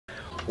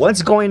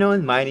What's going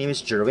on? My name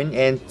is Jerwin,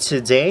 and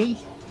today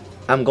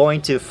I'm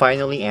going to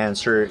finally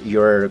answer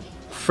your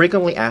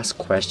frequently asked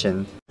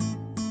question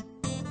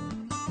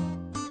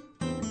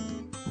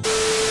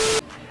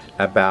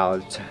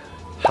about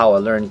how I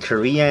learned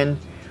Korean.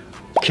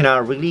 Can I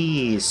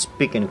really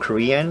speak in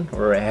Korean,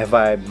 or have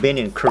I been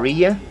in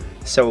Korea?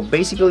 So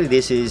basically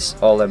this is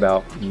all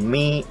about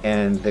me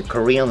and the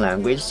Korean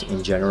language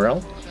in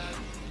general,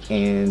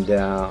 and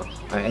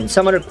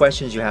some other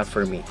questions you have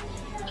for me.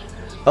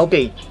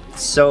 Okay,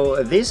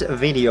 so this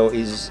video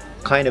is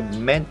kind of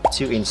meant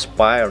to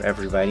inspire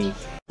everybody.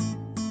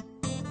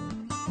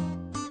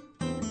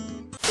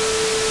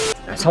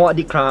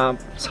 Sawadee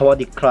krab,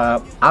 Sawadee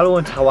krab,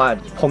 Alon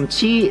Tawad, ผม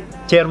ชื่อ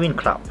เจอร์วิน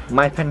ครับ ไ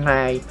ม่เป็นไร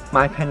ไ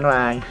ม่เป็นไร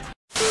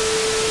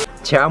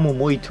Te amo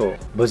muito,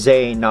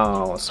 você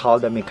não sai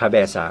da minha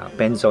cabeça,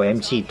 penso em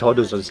ti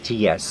todos os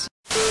dias.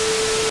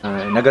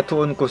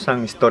 Nagatuon ko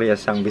sang istorya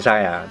sang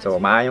Bisaya.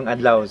 So maayong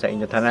adlaw sa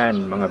inyo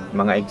tanan,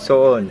 mga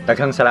igsoon.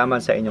 Daghang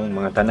salamat sa inyong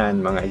mga tanan,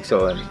 mga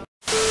igsoon.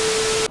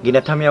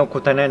 Ginatamyaw ko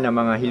tanan ng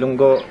mga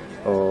hilunggo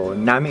o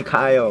nami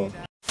kaayo.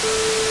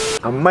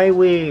 Ang may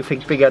we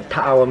figpigat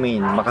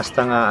taawamin,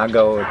 makasta nga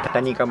agaw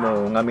tatani ka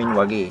mo ngamin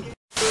wagi.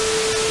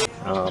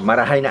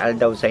 Marahay na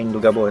aldaw sa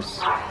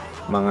indugabos,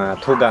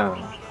 mga tugang,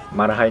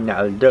 marahay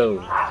na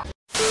aldaw.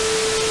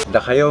 Da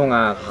kayo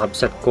nga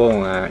kakabsat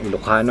ko nga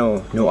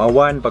Ilocano, no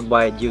awan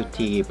pagbayad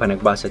yuti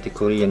panagbasa ti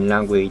Korean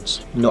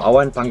language, no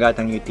awan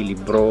panggatang yuti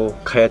libro,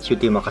 kaya't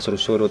yuti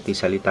makasurusuro ti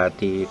salita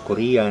ti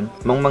Korean,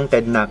 mangmang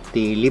tednak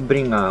ti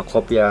libre nga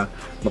kopya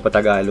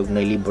mapatagalog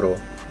na libro,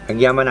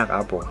 agyaman na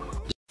kapo.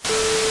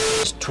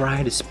 Just try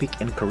to speak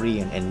in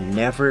Korean and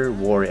never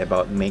worry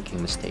about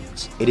making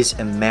mistakes. It is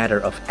a matter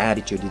of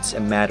attitude, it's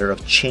a matter of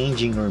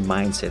changing your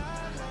mindset.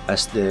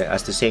 As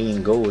the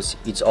saying goes,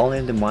 it's all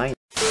in the mind.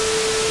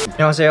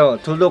 안녕하세요.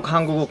 둘록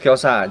한국어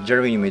교사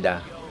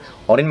jerwin입니다.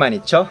 오랜만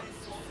있죠?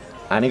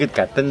 아닌 것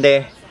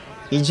같던데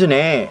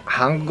이전에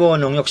한국어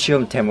능력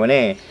시험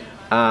때문에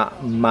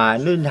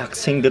많은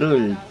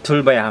학생들을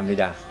돌봐야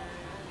합니다.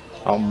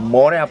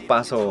 머리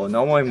아파서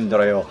너무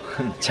힘들어요.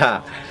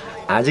 자,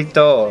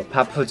 아직도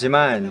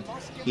바쁘지만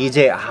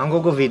이제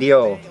한국어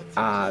비디오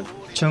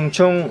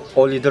충충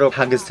올리도록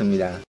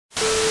하겠습니다.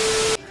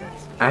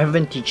 I've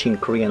been teaching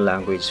Korean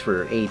language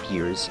for 8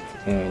 years,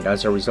 and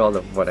as a result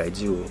of what I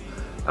do,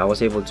 I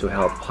was able to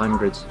help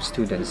hundreds of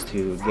students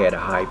to get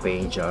a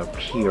high-paying job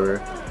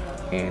here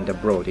and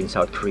abroad in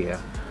South Korea.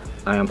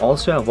 I am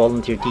also a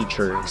volunteer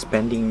teacher,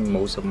 spending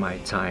most of my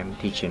time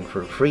teaching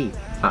for free.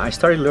 I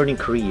started learning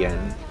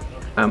Korean.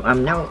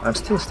 I'm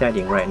still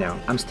studying right now.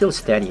 I'm still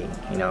studying,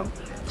 you know.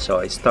 So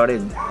I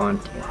started on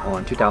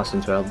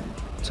 2012.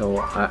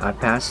 So I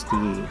passed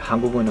the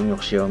한국어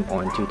능력 시험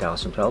on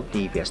 2012,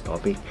 the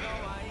EPS-TOPIK,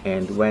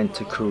 and went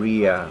to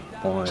Korea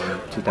on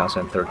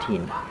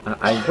 2013.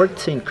 I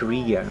worked in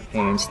Korea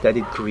and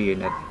studied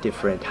Korean at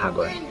different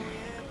hagon.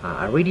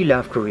 I really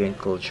love Korean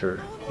culture.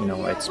 You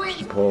know, its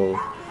people,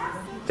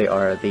 they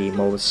are the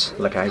most,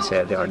 like I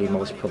said, they are the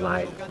most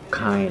polite,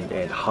 kind,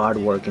 and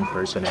hard-working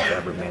person I've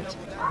ever met.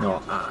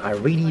 No, I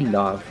really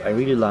love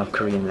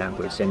Korean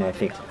language, and I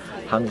think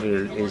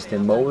Hangul is the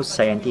most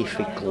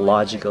scientific,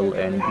 logical,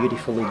 and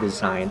beautifully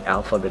designed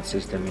alphabet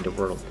system in the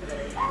world.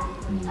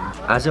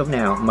 As of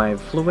now, my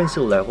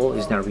fluency level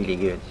is not really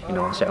good, you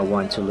know, so I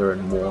want to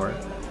learn more.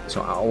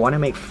 So I want to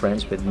make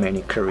friends with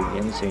many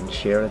Koreans and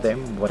share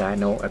them what I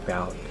know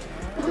about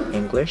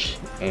English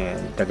and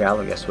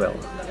Tagalog as well.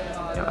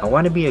 You know, I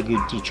want to be a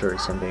good teacher or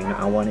something.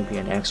 I want to be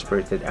an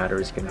expert that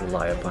others can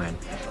rely upon.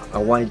 I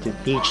wanted to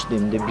teach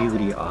them the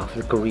beauty of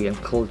the Korean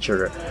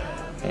culture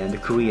and the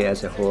Korea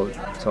as a whole.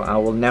 So I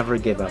will never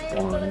give up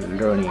on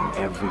learning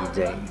every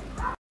day.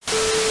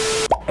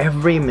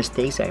 Every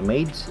mistake I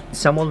made,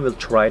 someone will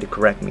try to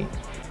correct me.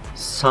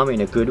 Some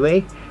in a good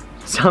way,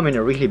 some in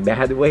a really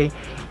bad way.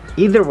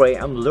 Either way,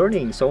 I'm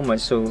learning so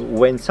much, so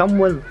when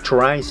someone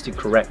tries to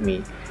correct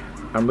me,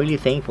 I'm really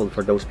thankful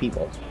for those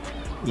people.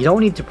 You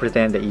don't need to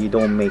pretend that you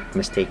don't make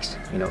mistakes.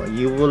 You know,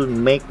 you will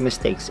make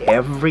mistakes.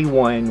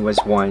 Everyone was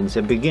once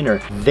a beginner.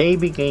 They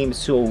became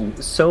so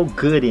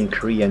good in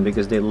Korean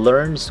because they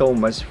learned so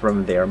much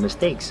from their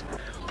mistakes.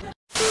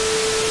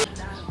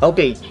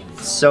 Okay,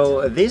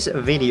 so this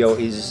video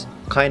is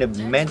kind of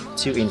meant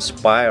to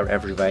inspire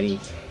everybody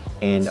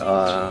and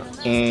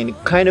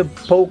kind of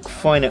poke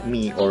fun at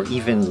me or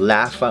even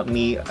laugh at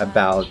me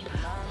about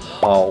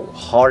how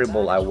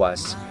horrible I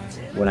was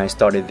when I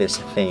started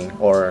this thing,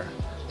 or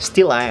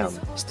still I am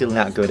still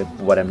not good at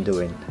what I'm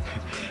doing.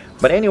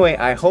 But anyway,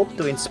 I hope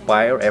to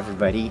inspire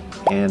everybody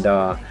and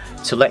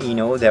to let you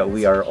know that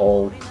we are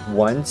all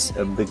once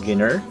a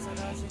beginner,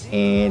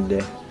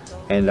 and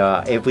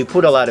if we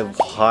put a lot of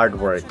hard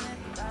work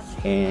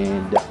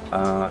and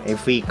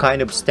if we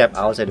kind of step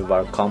outside of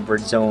our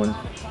comfort zone,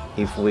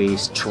 if we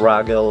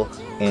struggle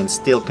and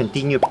still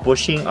continue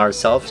pushing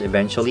ourselves,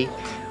 eventually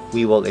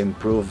we will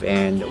improve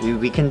and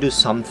we can do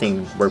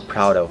something we're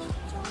proud of.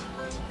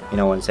 You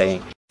know what I'm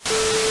saying?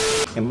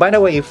 And by the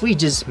way, if we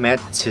just met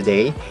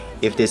today,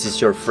 if this is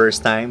your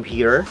first time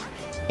here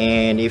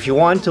And if you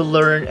want to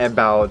learn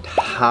about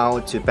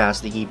how to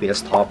pass the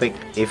EPS topic,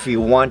 if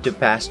you want to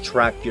fast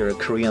track your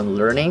Korean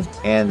learning,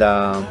 and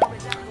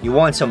you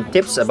want some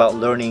tips about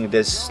learning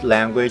this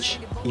language,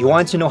 you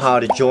want to know how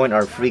to join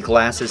our free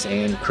classes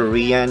in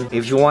Korean,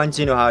 if you want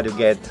to know how to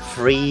get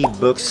free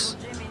books,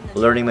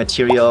 learning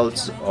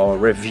materials, or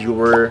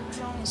reviewer,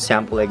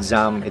 sample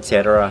exam,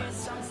 etc.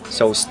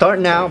 So start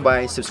now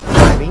by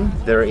subscribing.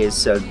 There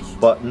is a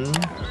button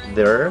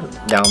there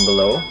down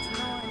below.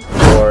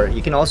 Or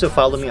you can also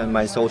follow me on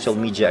my social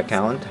media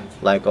account,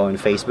 like on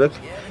Facebook,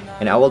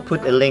 and I will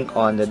put a link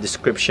on the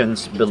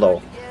descriptions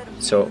below.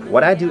 So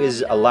what I do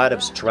is a lot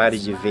of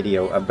strategy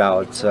video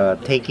about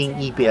taking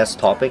EPS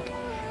topic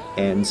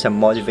and some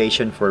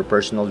motivation for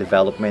personal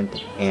development,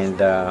 and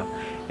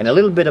a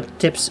little bit of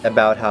tips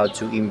about how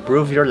to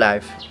improve your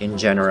life in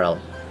general.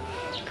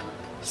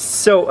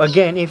 So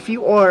again, if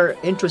you are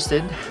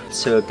interested,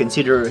 so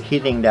consider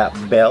hitting that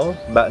bell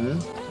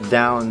button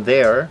down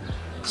there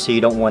so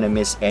you don't want to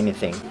miss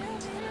anything.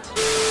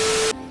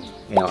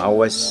 You know, I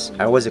was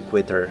a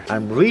quitter.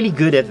 I'm really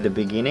good at the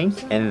beginning,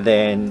 and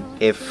then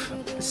if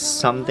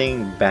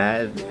something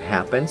bad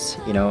happens,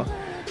 you know,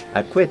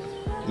 I quit.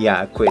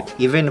 Yeah, I quit,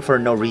 even for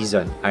no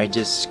reason. I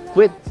just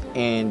quit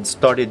and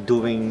started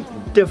doing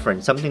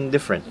something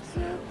different,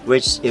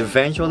 which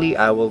eventually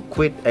I will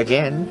quit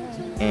again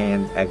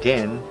and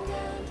again.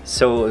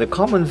 So the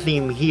common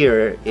theme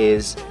here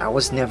is I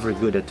was never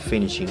good at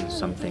finishing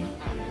something.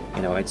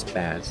 You know, it's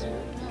bad.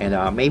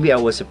 And maybe I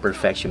was a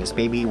perfectionist.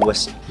 Maybe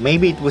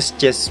it was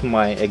just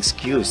my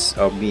excuse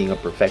of being a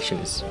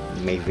perfectionist.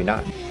 Maybe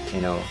not.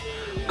 You know,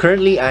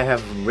 currently I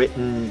have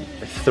written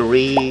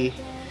 3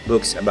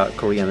 books about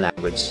Korean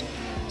language.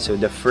 So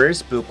the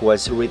first book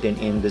was written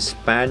in the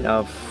span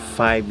of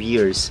 5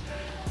 years,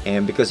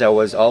 and because I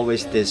was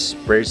always this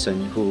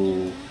person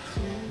who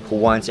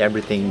wants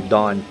everything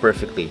done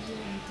perfectly,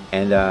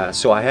 and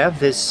so I have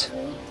this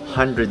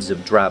hundreds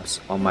of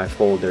drafts on my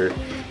folder,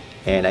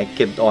 and I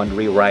kept on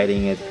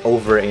rewriting it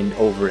over and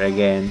over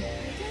again,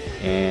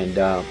 and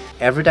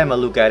every time I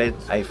look at it,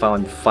 I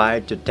found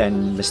 5 to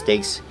 10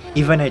 mistakes.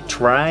 Even I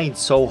tried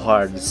so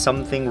hard,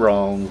 something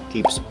wrong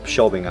keeps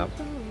showing up.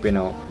 You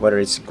know, whether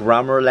it's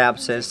grammar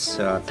lapses,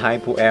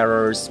 typo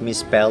errors,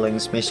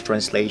 misspellings,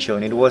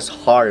 mistranslation, it was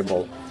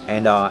horrible.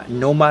 And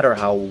no matter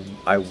how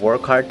I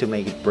work hard to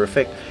make it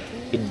perfect,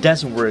 it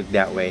doesn't work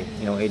that way.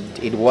 You know,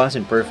 it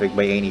wasn't perfect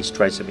by any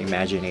stretch of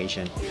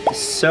imagination.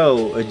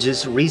 So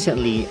just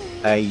recently,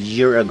 a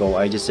year ago,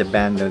 I just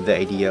abandoned the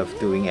idea of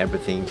doing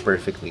everything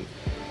perfectly.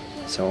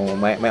 So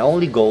my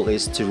only goal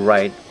is to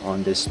write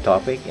on this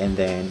topic, and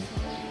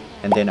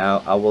then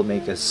I will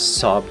make a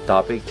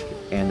subtopic,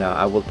 and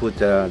I will put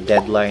a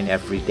deadline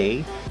every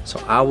day. So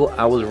I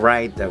will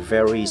write a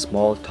very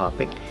small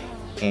topic,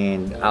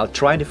 and I'll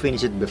try to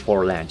finish it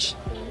before lunch.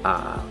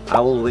 I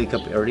will wake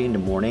up early in the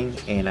morning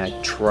and I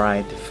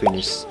try to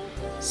finish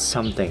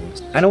something.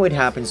 I know it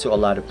happens to a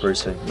lot of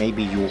person.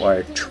 Maybe you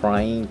are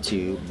trying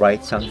to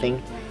write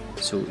something,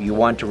 so you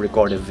want to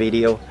record a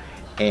video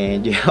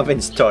and you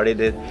haven't started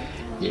it.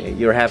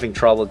 You're having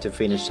trouble to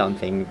finish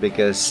something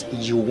because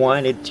you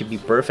want it to be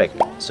perfect.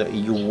 So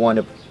you want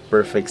a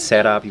perfect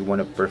setup, you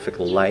want a perfect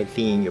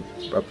lighting,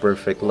 a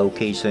perfect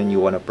location, you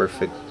want a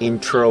perfect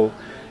intro,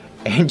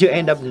 and you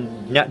end up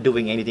not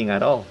doing anything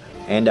at all.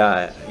 And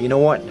you know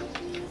what?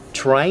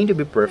 Trying to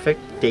be perfect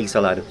takes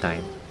a lot of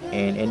time,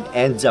 and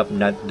ends up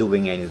not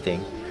doing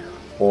anything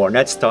or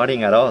not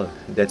starting at all.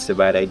 That's a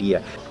bad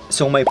idea.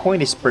 So my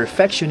point is,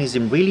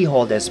 perfectionism really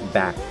holds us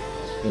back,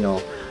 you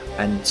know,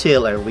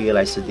 until I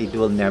realized that it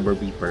will never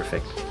be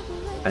perfect.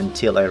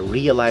 Until I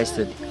realized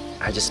that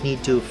I just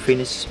need to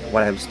finish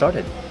what I've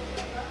started,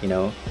 you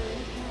know.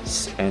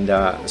 And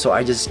so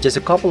I just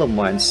a couple of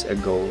months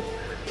ago,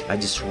 I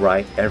just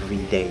write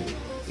every day.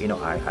 You know,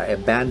 I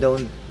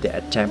abandoned the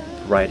attempt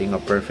writing a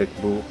perfect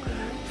book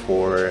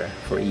for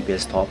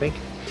EPS topic.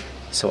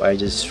 So I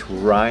just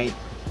write,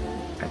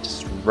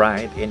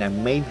 and I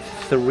made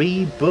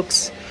 3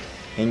 books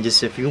in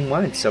just a few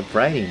months of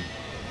writing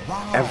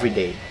every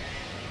day.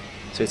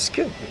 So it's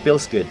good, it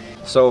feels good.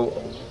 So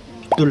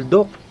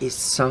tuldok is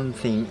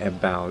something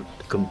about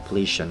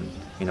completion,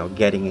 you know,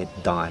 getting it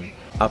done.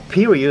 A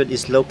period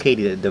is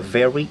located at the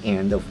very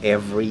end of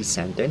every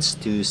sentence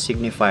to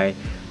signify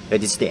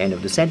that it's the end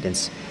of the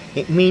sentence.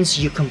 It means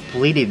you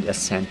completed a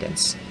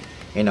sentence.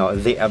 You know,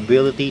 the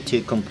ability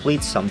to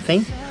complete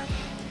something,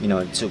 you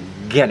know, to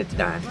get it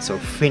done, so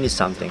finish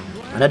something.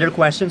 Another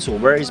question, so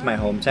where is my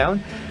hometown?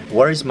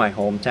 Where is my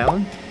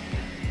hometown?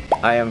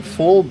 I am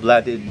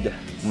full-blooded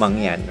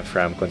Mangyan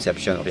from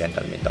Concepcion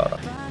Oriental, Mindoro.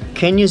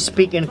 Can you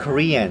speak in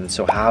Korean?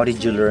 So how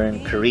did you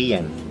learn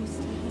Korean?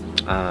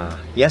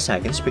 Yes, I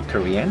can speak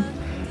Korean,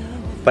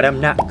 but I'm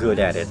not good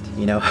at it,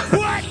 you know.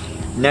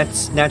 not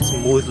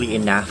smoothly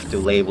enough to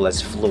label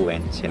as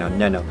fluent, you know.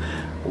 No.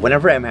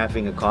 Whenever I'm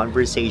having a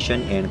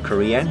conversation in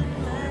Korean,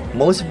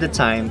 most of the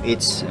time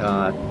it's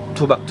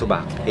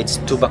tubak-tubak. It's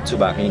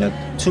tubak-tubak, you know,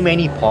 too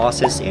many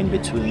pauses in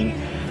between.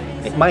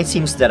 It might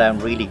seem that I'm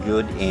really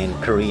good in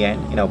Korean,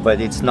 you know, but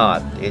it's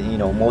not. You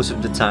know, most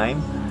of the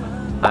time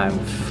I'm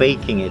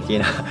faking it, you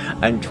know.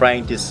 I'm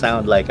trying to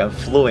sound like I'm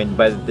fluent,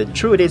 but the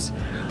truth is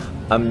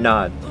I'm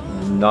not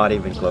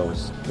even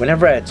close.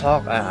 Whenever I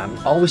talk, I'm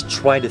always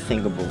trying to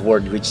think of a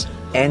word which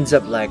ends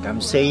up like I'm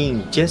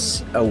saying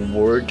just a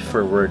word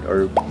for word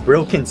or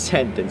broken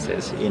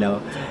sentences, you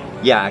know.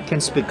 Yeah, I can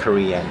speak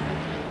Korean.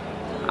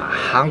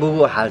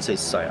 한국어 할 수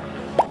있어요.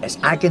 Yes,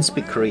 I can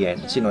speak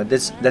Korean. You know,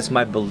 that's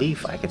my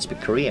belief. I can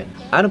speak Korean.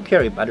 I don't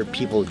care if other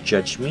people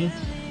judge me.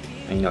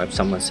 And, you know, if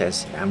someone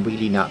says I'm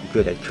really not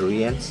good at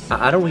Korean,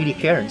 I don't really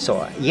care.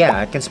 So yeah,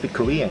 I can speak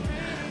Korean.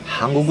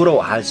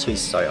 한국어로 할 수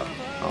있어요.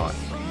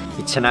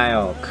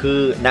 있잖아요.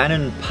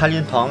 나는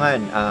 8년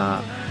동안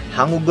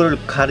한국어를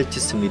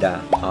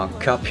가르쳤습니다.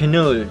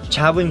 교편을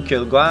잡은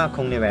결과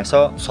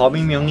국내에서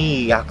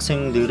 400명의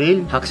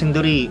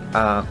학생들이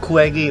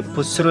그에게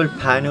부스를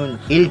파는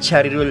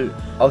일자리를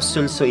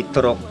얻을 수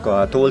있도록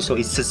도울 수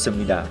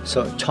있었습니다.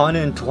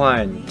 저는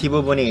또한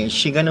대부분의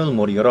시간을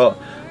무료로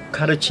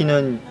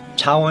가르치는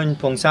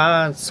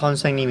자원봉사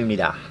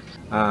선생님입니다.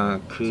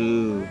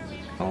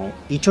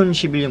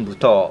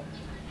 2011년부터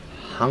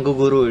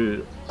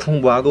한국어를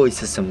공부하고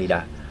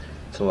있었습니다.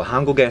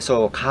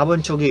 한국에서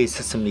가본 적이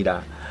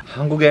있었습니다.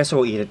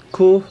 한국에서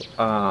일했고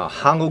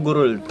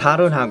한국어를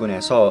다른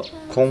학원에서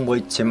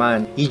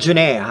공부했지만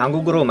이전에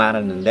한국어로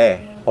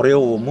말하는데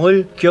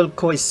어려움을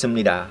겪고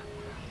있습니다.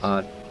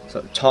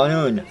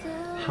 저는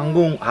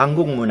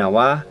한국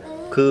문화와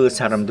그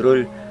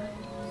사람들을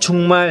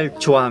정말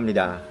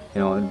좋아합니다.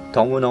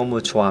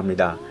 너무너무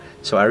좋아합니다.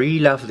 So I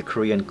really love the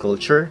Korean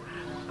culture.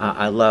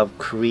 I love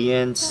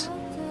Koreans.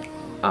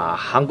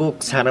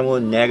 한국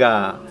사람은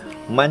내가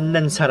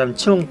만난 사람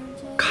중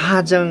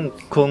가장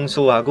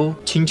공손하고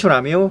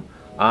진출하며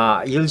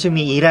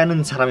열심히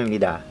일하는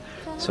사람입니다.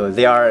 So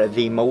they are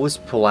the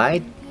most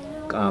polite,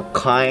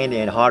 kind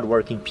and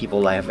hardworking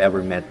people I have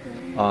ever met.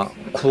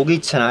 거기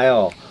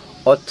있잖아요.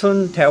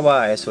 어떤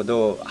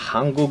대화에서도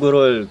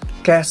한국어를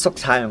계속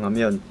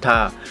사용하면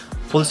다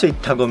볼 수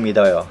있다고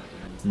믿어요.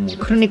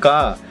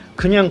 그러니까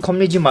그냥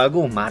겁내지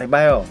말고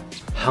말해봐요.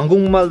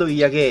 한국말로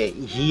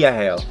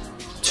이야기해요.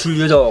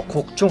 틀려도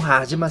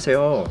걱정하지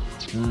마세요.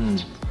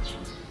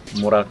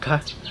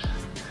 뭐랄까?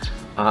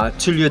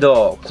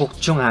 틀려도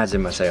걱정하지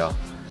마세요.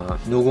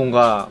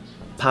 누군가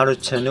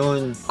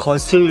가르치는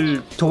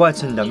것을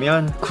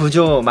도와준다면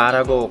그저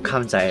말하고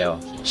감사해요.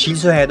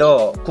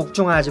 실수해도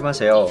걱정하지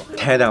마세요.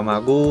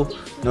 대담하고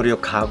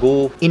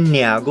노력하고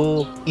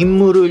인내하고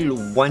임무를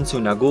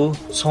완수하고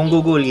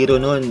성공을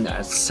이루는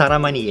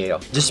사람만이에요.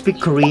 Just speak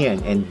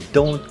Korean and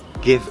don't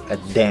give a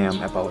damn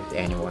about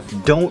anyone.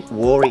 Don't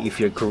worry if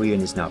your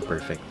Korean is not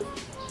perfect.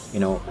 You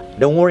know,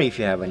 don't worry if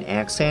you have an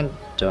accent.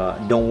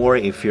 Don't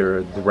worry if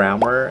your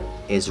grammar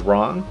is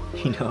wrong.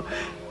 You know,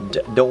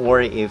 don't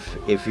worry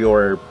if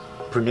your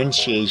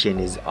pronunciation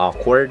is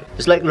awkward.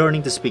 It's like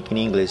learning to speak in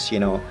English. You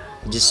know,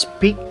 just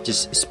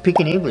speak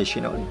in English.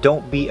 You know,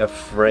 don't be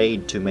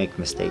afraid to make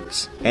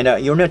mistakes. And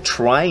you're not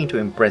trying to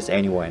impress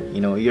anyone.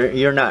 You know,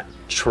 you're not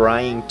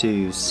trying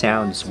to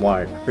sound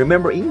smart.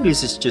 Remember,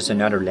 English is just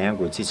another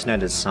language. It's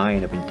not a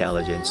sign of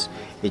intelligence.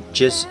 It's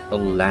just a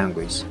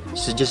language.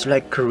 It's just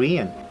like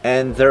Korean.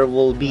 And there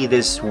will be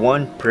this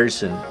one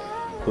person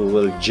who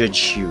will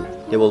judge you.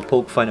 They will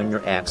poke fun on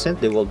your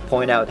accent. They will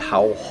point out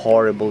how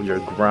horrible your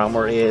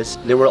grammar is.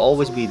 There will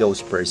always be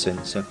those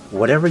persons. So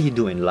whatever you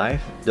do in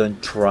life,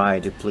 don't try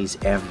to please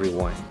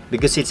everyone,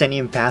 because it's an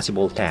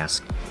impossible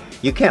task.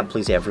 You can't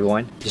please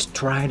everyone. Just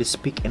try to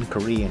speak in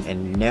Korean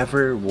and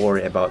never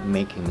worry about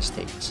making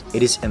mistakes.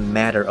 It is a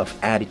matter of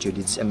attitude.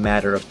 It's a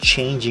matter of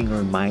changing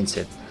your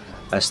mindset.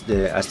 As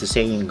the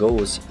saying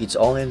goes, it's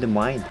all in the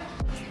mind.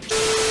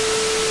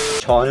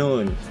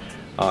 저는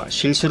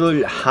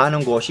실수를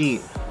하는 것이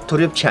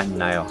두렵지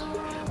않나요?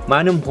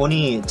 많은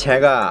분이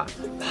제가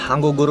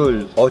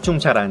한국어를 엄청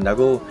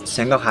잘한다고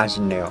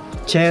생각하시네요.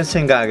 제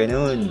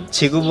생각에는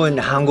지금은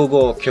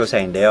한국어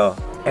교사인데요.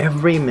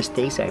 Every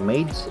mistake I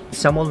made,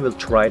 someone will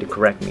try to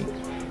correct me.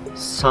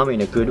 Some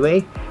in a good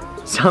way,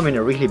 some in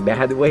a really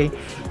bad way.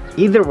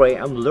 Either way,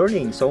 I'm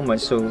learning so much.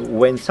 So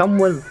when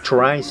someone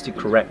tries to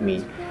correct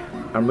me,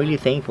 I'm really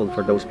thankful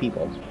for those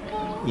people.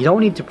 You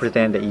don't need to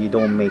pretend that you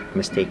don't make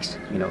mistakes.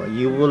 You know,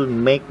 you will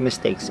make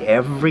mistakes.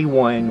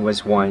 Everyone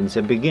was once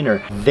a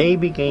beginner. They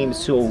became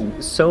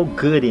so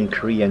good in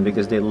Korean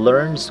because they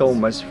learned so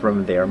much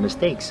from their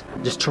mistakes.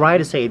 Just try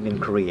to say it in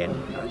Korean.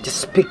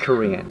 Just speak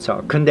Korean.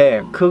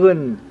 근데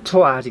그건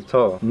또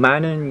아직도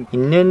많은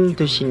있는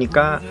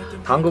뜻이니까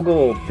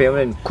한국어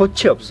배우는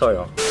끝이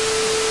없어요.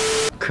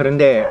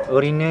 그런데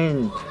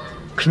우리는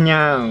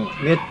그냥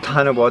몇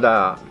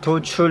단어보다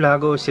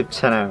도출하고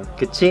싶잖아.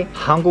 그치?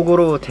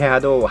 한국어로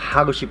대화도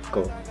하고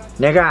싶고.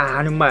 내가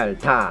하는 말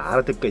다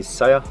알아듣고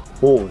있어요?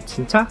 오,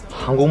 진짜?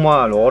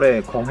 한국말 오래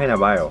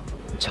공부해나봐요.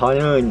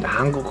 저는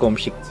한국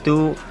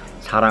음식도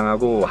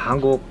사랑하고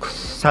한국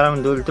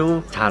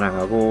사람들도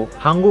사랑하고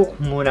한국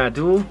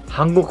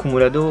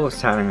문화도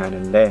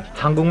사랑하는데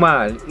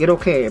한국말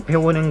이렇게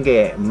배우는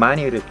게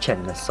많이 어렵지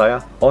않았어요?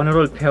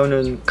 언어를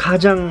배우는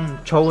가장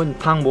좋은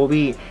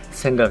방법이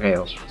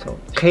생각해요.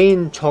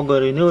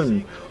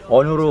 개인적으로는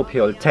언어로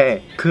배울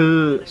때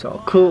그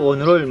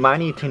언어를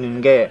많이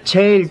듣는 게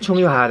제일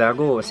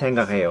중요하다고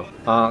생각해요.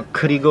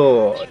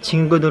 그리고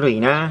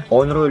친구들이나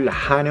언어를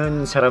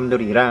하는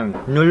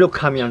사람들이랑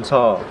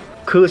노력하면서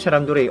그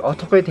사람들이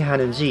어떻게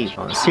대하는지,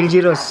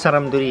 실제로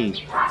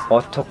사람들이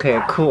어떻게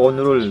그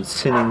언어를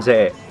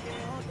쓰는지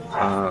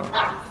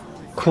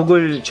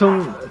그걸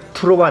좀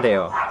들어봐야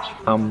돼요.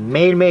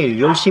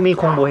 매일매일 열심히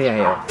공부해야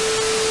해요.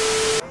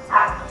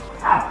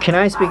 Can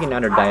I speak in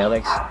other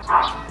dialects?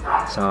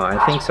 So I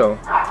think so.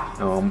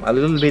 A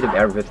little bit of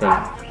everything.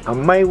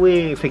 May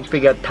we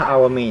figpigat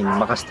taawamin,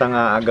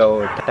 makastanga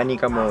agaw, tatani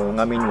ka mo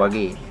ngamin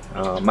wagi.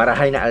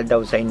 Marahay na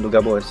aldaw sa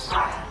indugabos,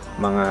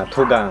 mga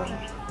tugang,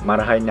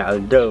 marahay na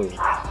aldaw.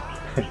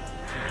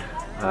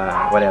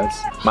 What else?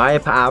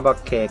 May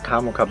paabak ke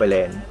kamo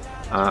kabalen.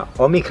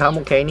 Omi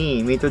kamo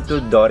keni,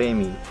 mitutud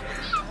doremi.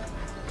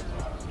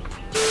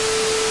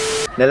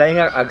 Nalay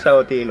nga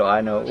agsaw ti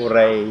Iloano,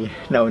 uray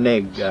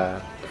naunig.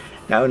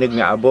 Naunig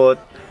nga abot,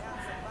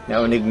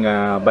 naunig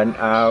nga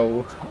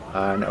banaw,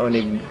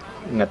 naunig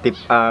nga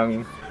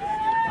tipang.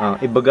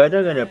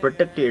 Ibagada nga na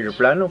protect ti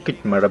aeroplano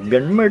kit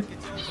marabyan mert.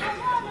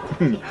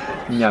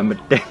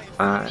 Nyamit te.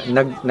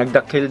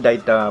 Nagdakil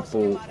dayta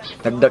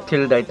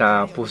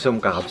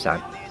pusum kakapsat.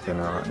 You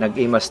know,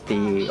 nag-imas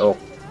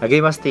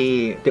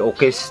ti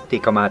okis ti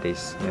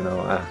kamatis, you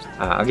know.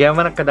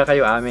 Agyaman kada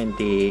kayo amin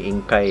ti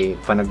ingkay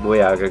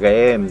panagbuya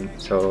gagayem.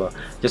 So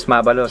just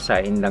mabalo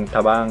sa indang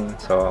tabang.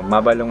 So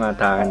mabalo nga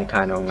ta ni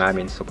kano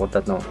ngamin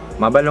suportano.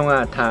 Mabalo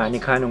nga ta ni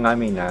kano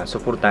ngamin na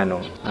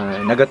suportano.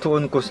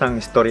 Nagatuon ko sang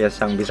istorya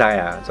sang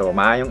Bisaya. So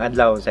maayong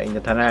adlaw sa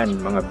inyo tanan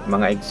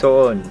mga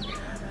igsoon.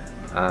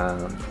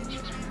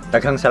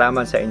 Daghang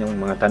salamat sa inyong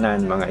mga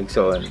tanan, mga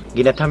igsoon.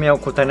 Ginatamyaw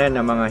ko tanan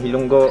ng mga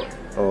hilunggo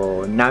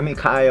o nami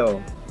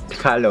kaayo.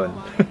 Kalon.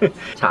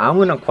 Sa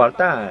amo ng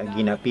kwarta,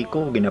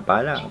 ginapiko,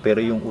 ginapala. Pero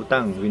yung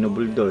utang,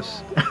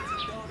 winubuldos.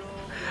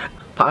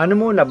 Paano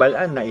mo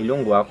nabalaan na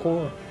ilonggo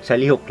ako? Sa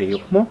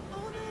lihok-lihok mo?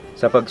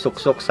 Sa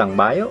pagsuksok sang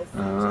bayo?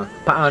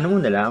 Paano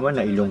mo nalaman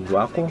na ilonggo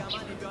ako?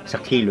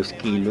 Sa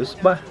kilos-kilos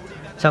ba?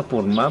 Sa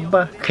purma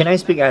ba? Can I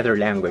speak other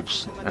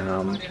language?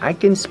 I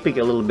can speak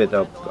a little bit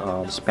of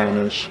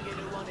Spanish,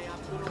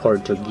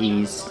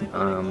 Portuguese,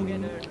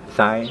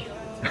 Thai,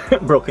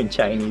 broken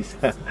Chinese.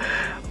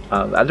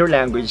 Other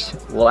language,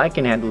 well, I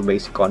can handle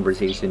basic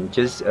conversation,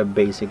 just a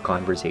basic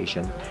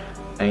conversation.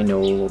 I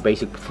know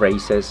basic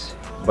phrases,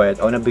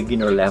 but on a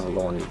beginner level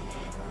only.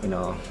 You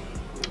know,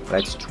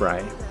 let's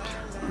try.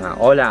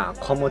 Hola,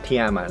 ¿cómo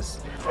te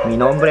llamas? Mi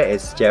nombre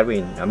es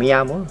Jerwin. Me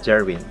llamo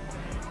Jerwin.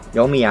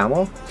 Yo me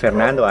llamo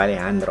Fernando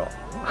Alejandro.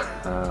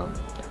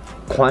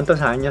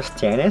 ¿Cuántos años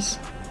tienes?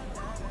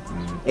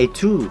 ¿Y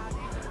tú?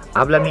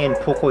 Háblame un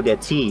poco de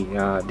ti.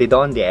 ¿De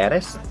dónde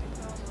eres?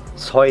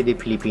 Soy de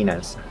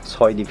Filipinas,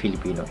 soy de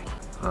Filipino.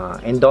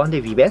 ¿En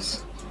dónde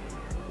vives?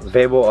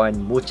 Vivo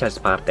en muchas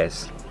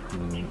partes.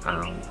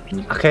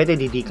 ¿A qué te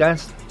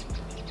dedicas?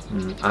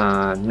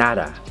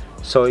 Nada.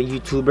 Soy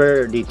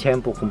youtuber de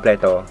tiempo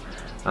completo.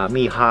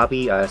 Mi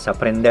hobby es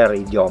aprender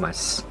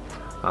idiomas.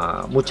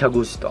 Mucho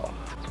gusto.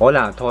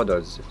 Hola a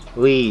todos.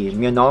 Mi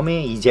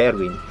nombre es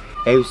Jerwin.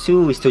 Eu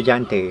sou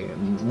estudante.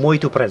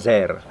 Muito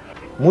prazer.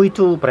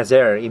 Muito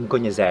prazer em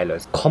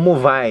conhecê-los. Como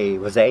vai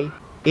você?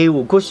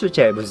 Eu gosto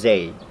de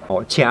você.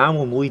 Te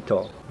amo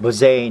muito.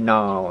 Você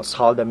não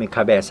sai da minha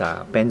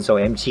cabeça. Penso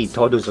em ti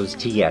todos os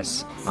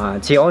dias.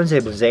 De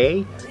onde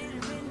você?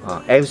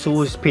 Eu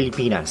sou das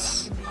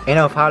Filipinas. Eu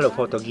não falo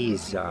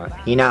português.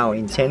 E não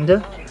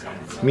entendo?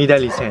 Me dá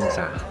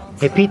licença.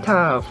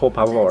 Repita, por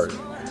favor.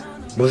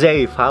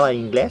 Você fala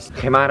inglês?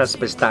 Queimar as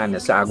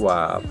pestanas,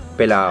 água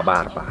pela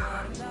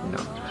barba.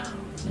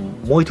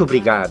 Muito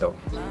obrigado.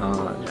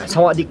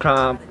 Sawadee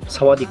krab,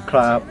 Sawadee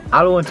krab.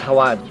 Alon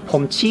tawad.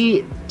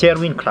 Pomchi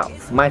Jerwin krab.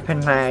 My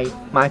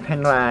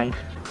penrai.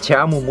 Te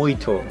amo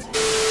muito.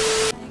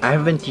 I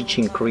have been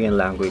teaching Korean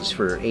language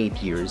for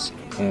 8 years,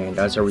 and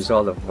as a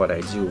result of what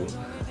I do,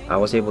 I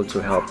was able to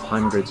help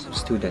hundreds of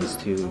students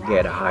to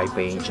get a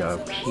high-paying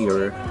job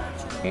here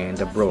and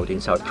abroad in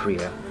South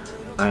Korea.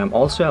 I am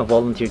also a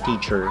volunteer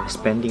teacher,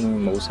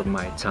 spending most of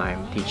my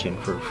time teaching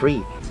for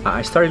free.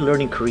 I started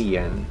learning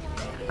Korean.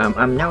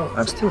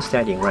 I'm still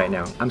studying right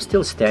now. I'm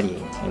still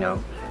studying, you know.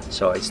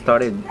 So I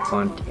started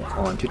on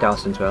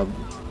 2012.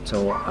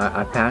 So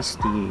I passed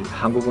the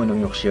한국어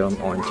능력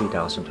시험 on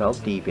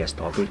 2012, the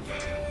EPS-TOPIK,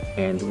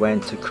 and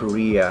went to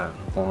Korea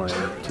on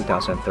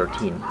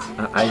 2013.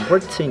 I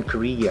worked in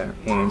Korea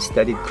and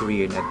studied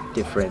Korean at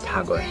different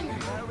Hagon.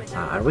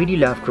 I really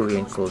love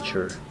Korean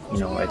culture. You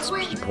know, its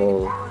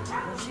people,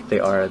 they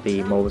are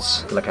the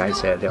most, like I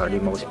said, they are the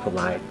most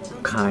polite,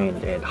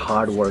 kind, and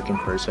hard-working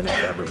person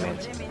I've ever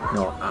met.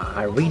 No,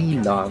 I really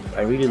love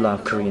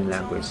Korean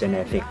language, and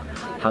I think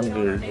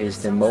Hangul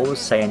is the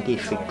most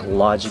scientific,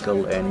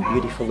 logical, and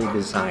beautifully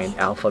designed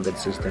alphabet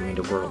system in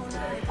the world.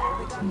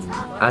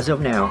 As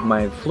of now,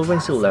 my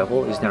fluency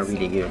level is not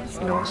really good,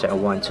 you know, so I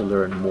want to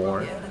learn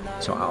more.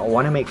 So I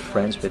want to make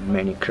friends with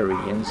many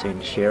Koreans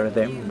and share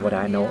them what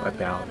I know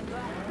about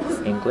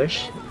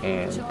English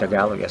and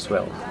Tagalog as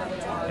well.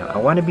 I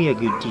want to be a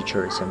good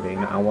teacher or something.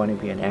 I want to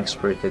be an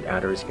expert that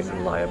others can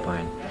rely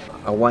upon.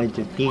 I wanted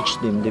to teach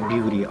them the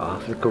beauty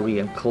of the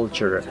Korean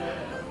culture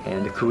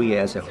and the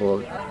Korea as a whole.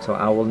 So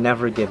I will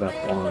never give up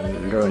on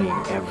learning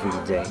every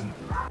day.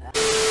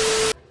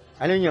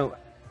 Alam nyo,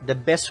 the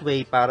best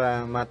way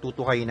para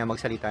matuto kayo na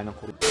magsalita ng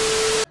Korean.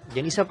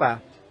 Yan isa pa,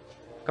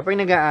 kapag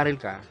nag-aaral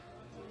ka,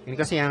 yun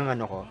kasi ang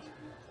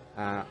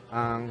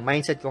ang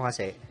mindset ko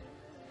kasi,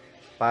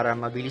 para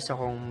mabilis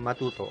akong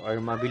matuto or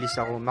mabilis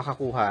akong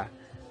makakuha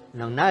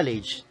ng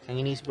knowledge,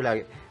 ang iniisip ko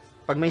lagi,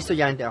 pag may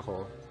estudyante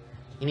ako,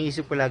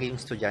 iniisip ko lagi yung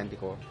estudyante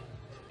ko,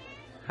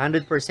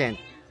 100%,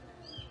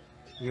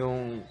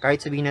 yung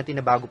kahit sabihin natin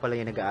na bago pala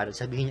yung nag-aaral,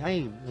 sabihin niya,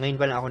 ay, ngayon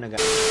pa lang ako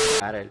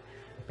nag-aaral.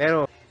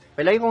 Pero,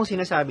 palagi kong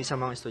sinasabi sa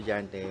mga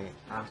estudyante,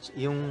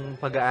 yung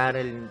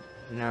pag-aaral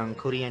ng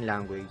Korean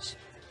language,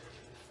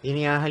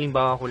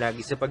 inihahalimbawa ko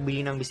lagi sa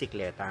pagbili ng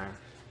bisikleta.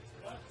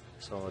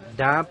 So,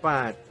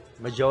 dapat,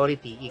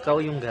 majority, ikaw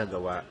yung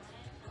gagawa.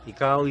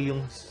 Ikaw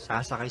yung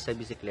sasakay sa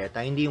bisikleta.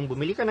 Hindi yung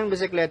bumili ka ng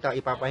bisikleta,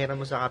 ipapahiram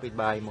mo sa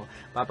kapitbahay mo,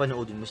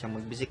 papanoodin mo siyang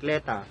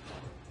magbisikleta.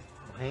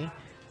 Okay?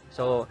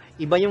 So,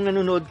 iba yung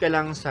nanonood ka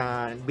lang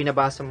sa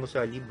binabasa mo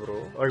sa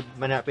libro or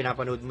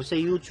pinapanood mo sa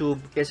YouTube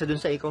kaysa dun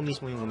sa ikaw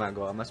mismo yung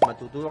gumagawa. Mas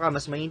matutuwa ka,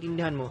 mas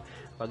maintindihan mo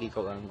pag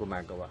ikaw ang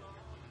gumagawa.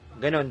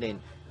 Ganon din.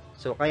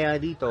 So, kaya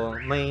dito,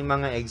 may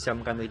mga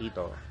exam kami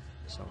dito.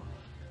 So,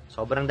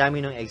 sobrang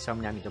dami ng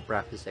exam namin, yung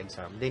practice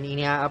exam. Then,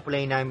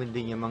 inia-apply namin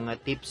din yung mga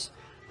tips,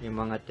 yung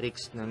mga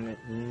tricks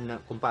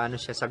kung paano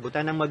siya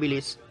sagutan ng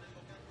mabilis.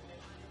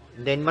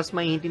 Then, mas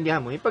maintindihan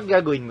mo yung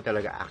paggagawin mo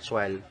talaga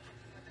actual.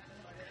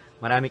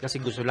 Marami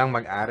kasi gusto lang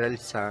mag-aral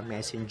sa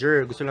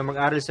Messenger, gusto lang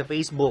mag-aral sa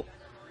Facebook.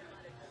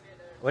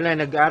 Wala,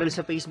 nag-aaral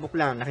sa Facebook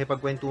lang,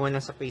 nakipagkwentuhan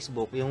lang sa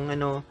Facebook.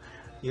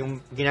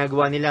 Yung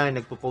ginagawa nila,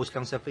 nagpo-post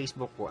lang sa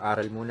Facebook,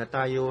 aral muna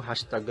tayo,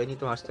 hashtag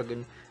ganito, hashtag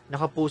ganito.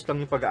 Nakapost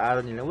lang yung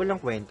pag-aaral nila,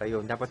 walang kwenta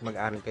yun. Dapat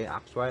mag-aaral kayo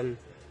actual,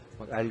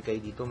 mag-aaral kayo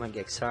dito,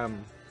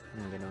 mag-exam.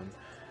 Ganun.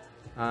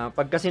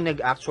 Pag kasi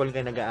nag-actual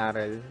ka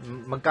nag-aaral,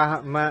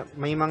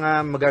 may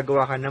mga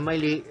magagawa ka na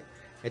mali,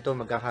 ito,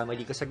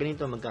 magkakamali ka sa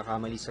ganito,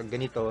 magkakamali sa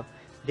ganito.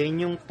 Then,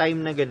 yung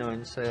time na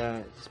ganun,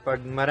 pag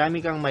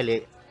marami kang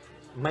mali,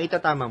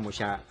 maitatama mo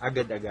siya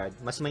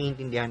agad-agad. Mas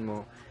maintindihan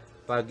mo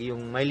pag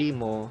yung mali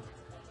mo,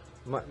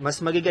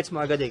 mas magigets mo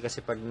agad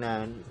kasi pag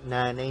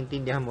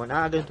naintindihan mo,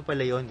 ganito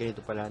pala yun,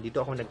 ganito pala, dito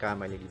ako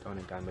nagkamali.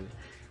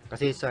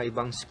 Kasi sa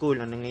ibang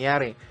school, ang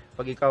nangyayari,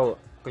 pag ikaw,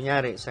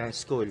 kunyari, sa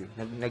school,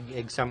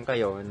 nag-exam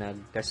kayo,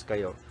 nag-test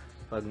kayo,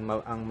 pag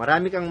ang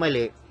marami kang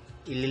mali,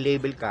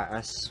 ililabel ka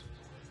as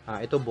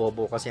ito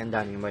bobo kasi ang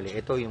daming mali.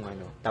 Ito yung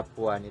top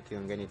 1, ito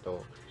yung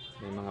ganito.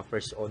 May mga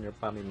first honor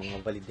pa, may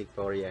mga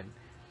valedictorian.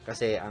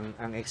 Kasi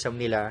ang exam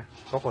nila,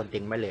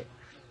 konting mali.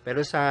 Pero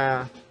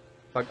sa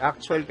pag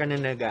actual ka na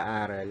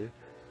nag-aaral,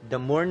 the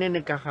more na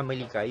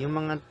nagkakamali ka, yung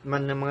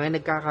mga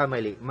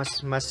nagkakamali,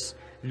 mas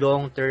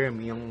long term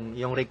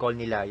yung recall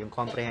nila, yung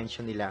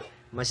comprehension nila,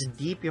 mas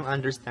deep yung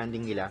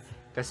understanding nila.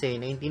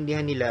 Kasi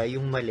naintindihan nila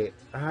yung mali.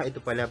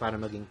 Ito pala para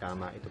maging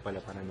tama. Ito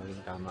pala para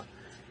maging tama.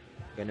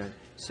 Ganon.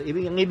 So,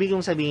 ang ibig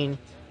kong sabihin,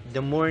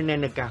 the more na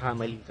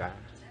nagkakamali ka,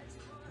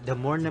 the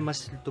more na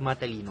mas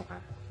tumatalino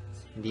ka.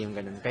 Hindi yung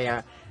ganon.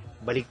 Kaya,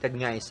 baliktad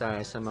nga sa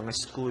mga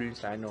school,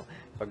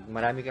 pag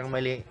marami kang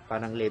mali,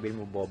 parang level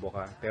mo bobo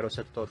ka. Pero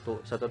sa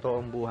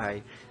totoong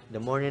buhay, the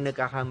more na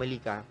nagkakamali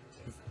ka,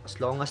 as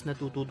long as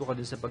natututo ka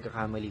dun sa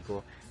pagkakamali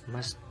ko,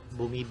 mas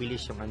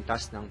bumibilis yung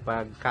antas ng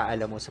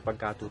pagkaalam mo sa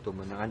pagkatuto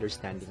mo, ng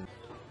understanding.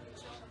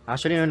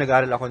 Actually, nung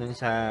nag-aaral ako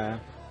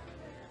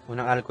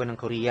unang aral ko ng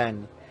Korean,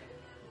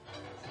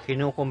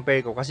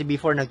 kino-compare ko, kasi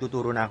before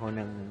nagtuturo na ako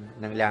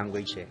ng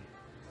language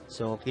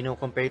So,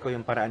 kino-compare ko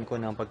yung paraan ko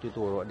ng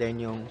pagtuturo.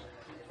 Then,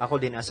 ako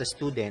din as a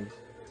student,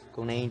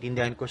 kung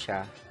naiintindihan ko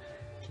siya,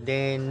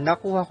 then,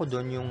 nakuha ko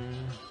doon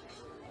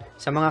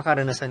sa mga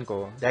karanasan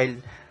ko,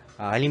 dahil,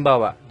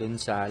 halimbawa, doon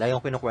sa,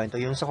 layong kinukwento,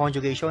 yung sa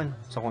conjugation.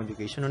 Sa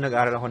conjugation, nung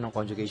nag-aaral ako ng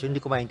conjugation,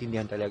 hindi ko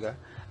maintindihan talaga.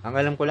 Ang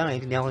alam ko lang,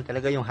 naiintindihan ko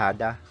talaga yung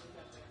hada,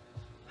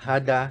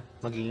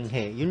 magiging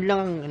he. Yun lang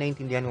ang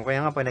naintindihan ko.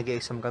 Kaya nga pa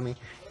nag-exam kami,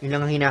 yun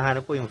lang ang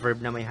hinahanap ko, yung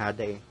verb na may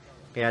hada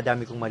Kaya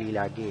dami kong mali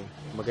lagi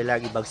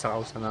Magalagi bagsak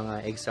ako sa mga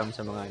exam,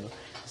 sa mga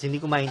kasi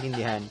hindi ko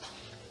maintindihan.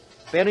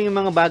 Pero yung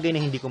mga bagay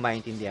na hindi ko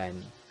maintindihan,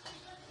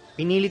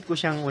 pinilit ko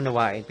siyang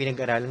unawain,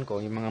 pinag-aralan ko,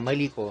 yung mga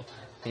mali ko,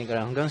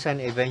 pinag-aralan hanggang saan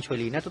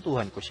eventually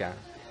natutuhan ko siya.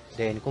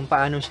 Then, kung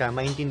paano siya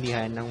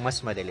maintindihan ng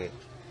mas madali.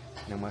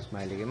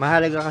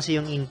 Mahalaga kasi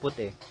yung input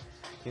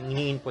Yung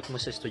ini-input mo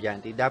sa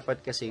estudyante.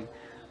 Dapat kasi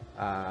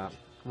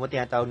kung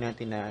tinatawag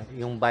natin na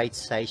yung bite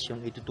size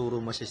yung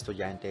ituturo mo sa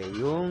estudyante,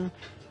 yung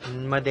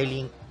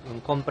madaling, yung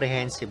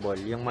comprehensible,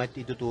 yung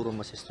ituturo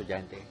mo sa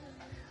estudyante.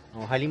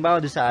 Halimbawa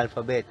doon sa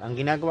alphabet, ang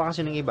ginagawa kasi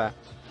ng iba,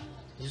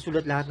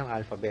 isusulat lahat ng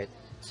alphabet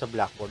sa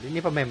blackboard,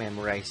 hindi pa may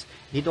memorize.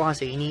 Dito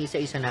kasi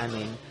iniisa-isa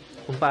namin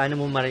kung paano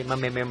mo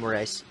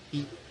ma-memorize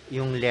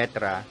yung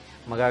letra,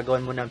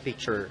 magagawan mo ng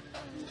picture,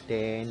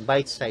 then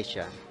bite size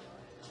siya,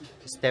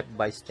 step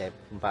by step,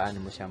 kung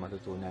paano mo siya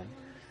matutunan.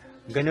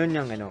 Ganun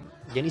yung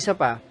Yan isa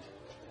pa,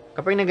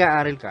 kapag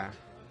nag-aaral ka,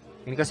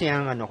 Yun kasi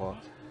ang ano ko,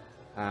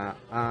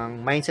 ang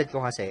mindset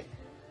ko kasi,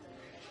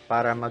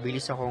 para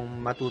mabilis akong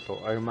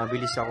matuto or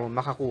mabilis akong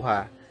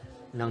makakuha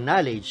ng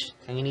knowledge,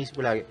 ang iniisip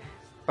ko lagi,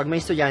 pag may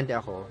estudyante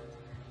ako,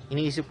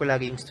 iniisip ko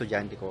lagi yung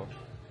estudyante ko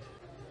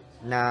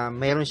na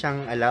mayroon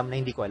siyang alam na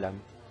hindi ko alam.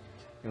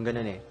 Yung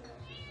ganun eh.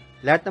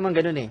 Lahat naman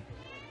ganun eh.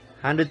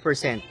 100%.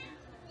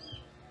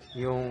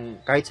 Yung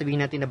kahit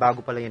sabihin natin na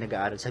bago pa lang yung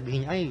nag-aaral,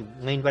 sabihin niya, ay,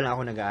 ngayon pa lang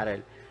ako nag-aaral.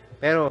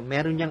 Pero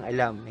meron niyang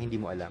alam na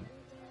hindi mo alam.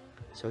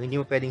 So, hindi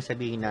mo pwedeng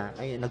sabihin na,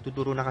 ay,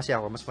 nagtuturo na kasi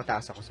ako, mas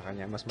mataas ako sa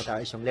kanya, mas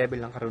mataas yung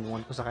level ng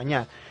karunungan ko sa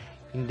kanya.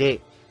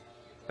 Hindi.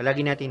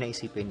 Palagi natin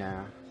naisipin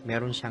na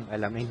meron siyang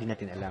alam na hindi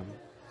natin alam.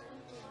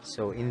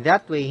 So, in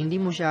that way,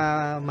 hindi mo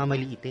siya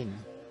mamaliitin.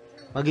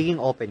 Magiging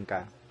open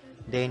ka.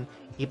 Then,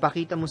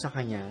 ipakita mo sa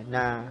kanya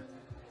na,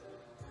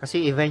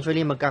 kasi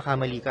eventually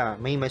magkakamali ka,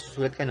 may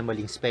masusulat ka na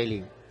maling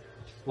spelling.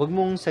 Huwag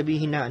mong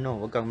sabihin na,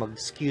 huwag kang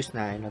mag-excuse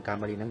na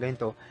nagkamali ng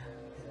ganito.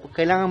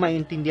 Kailangan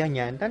maintindihan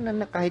niya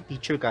na kahit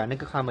teacher ka,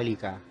 nagkakamali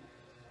ka,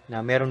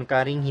 na meron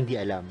ka ring hindi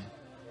alam.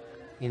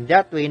 In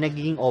that way,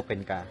 nagiging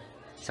open ka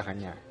sa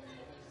kanya.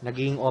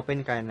 Nagiging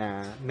open ka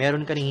na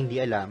meron ka ring hindi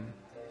alam.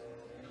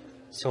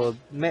 So,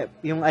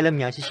 yung alam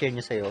niya, share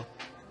niya sa'yo.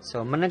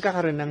 So,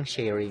 nagkakaroon ng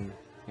sharing.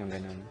 Yung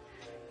ganun.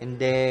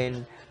 And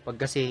then, pag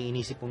kasi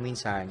inisip mo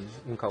minsan,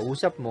 yung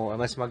kausap mo,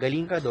 mas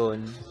magaling ka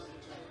doon,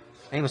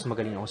 ay, mas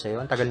magaling ako sa'yo.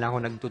 Ang tagal na ako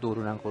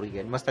nagtuturo ng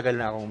Korean. Mas tagal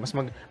na ako,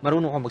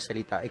 marunong ako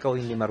magsalita. Ikaw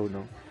hindi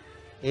marunong.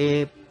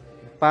 Eh,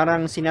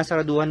 parang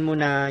sinasaraduhan mo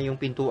na yung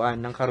pintuan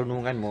ng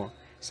karunungan mo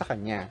sa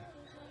kanya.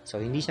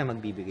 So, hindi siya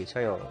magbibigay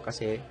sa'yo.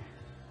 Kasi,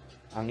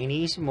 ang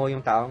iniisip mo,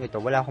 yung taong ito,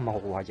 wala akong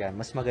makukuha dyan.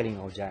 Mas magaling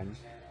ako dyan.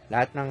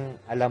 Lahat ng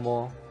alam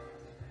mo,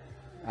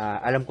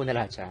 alam ko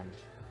na lahat yan.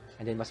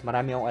 And then, mas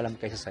marami akong alam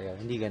kaysa sa'yo.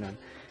 Hindi ganun.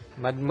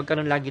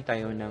 Magkaroon lagi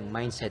tayo ng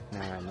mindset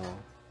na,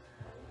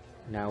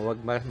 na wag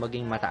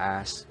maging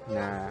mataas,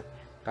 na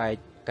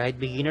kahit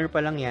beginner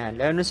pa lang yan,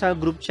 lalo na sa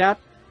group chat,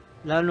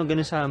 lalo na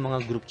ganun sa mga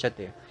group chat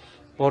eh.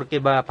 Porke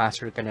ba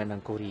passer ka na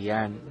ng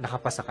Korean,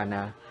 nakapasa ka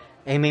na,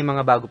 eh may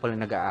mga bago pa lang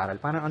nag-aaral,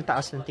 parang ang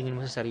taas ng tingin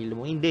mo sa sarili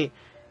mo. Hindi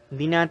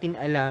natin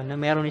alam na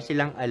meron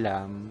silang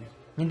alam,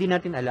 hindi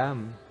natin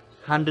alam.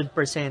 100%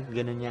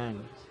 ganun yan.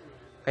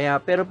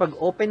 Kaya, pero pag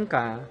open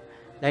ka,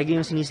 lagi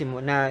yung sinisip mo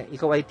na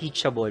ikaw ay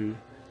teachable,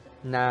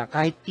 na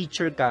kahit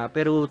teacher ka,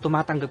 pero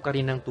tumatanggap ka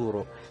rin ng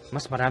turo,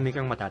 mas marami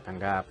kang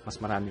matatanggap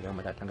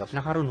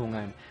na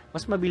karunungan,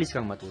 mas mabilis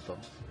kang matuto.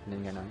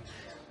 Ganun.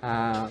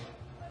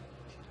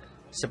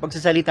 Sa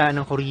pagsasalita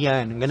ng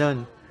Korean,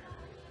 ganun.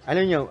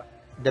 Alam nyo,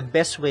 the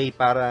best way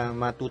para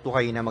matuto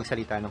kayo na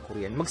magsalita ng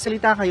Korean,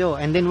 magsalita kayo,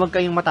 and then huwag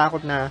kayong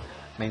matakot na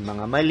may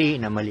mga mali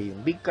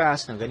yung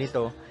bigkas, na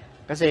ganito.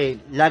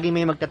 Kasi, lagi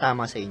may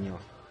magtatama sa inyo.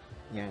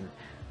 Yan.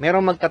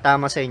 Merong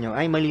magtatama sa inyo,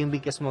 ay mali yung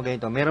bigkas mo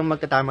ganito. Merong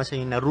magtatama sa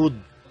inyo na rude,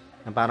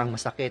 na parang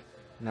masakit,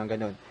 na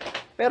ganun.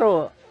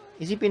 Pero,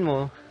 isipin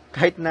mo,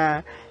 kahit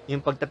na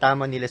yung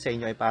pagtatama nila sa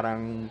inyo ay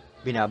parang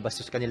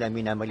binabastos ka nila,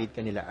 minamalit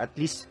ka nila, at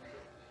least,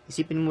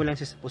 isipin mo lang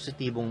sa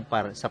positibong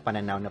sa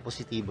pananaw na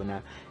positibo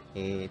na,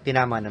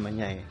 tinama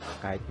naman niya eh.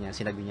 Kahit niya,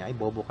 sinabi niya, ay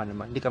bobo ka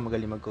naman, hindi ka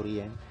magaling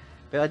mag-Korean.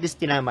 Pero at least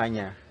tinama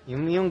niya.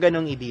 Yung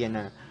ganong ideya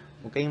na,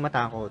 huwag kayong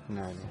matakot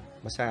na,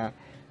 basta,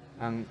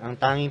 ang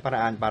tanging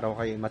paraan para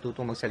kayo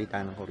matutong magsalita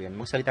ng Korean,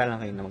 magsalita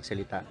lang kayo na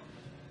magsalita.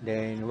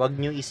 Then, wag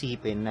nyo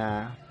isipin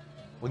na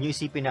huwag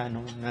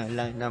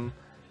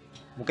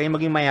kayong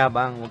maging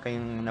mayabang, huwag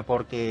kayong na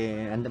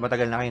porke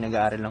matagal na kayo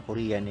nag-aaral ng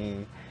Korean,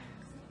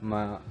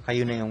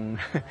 kayo na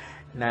yung,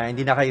 na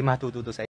hindi na kayo matututo sa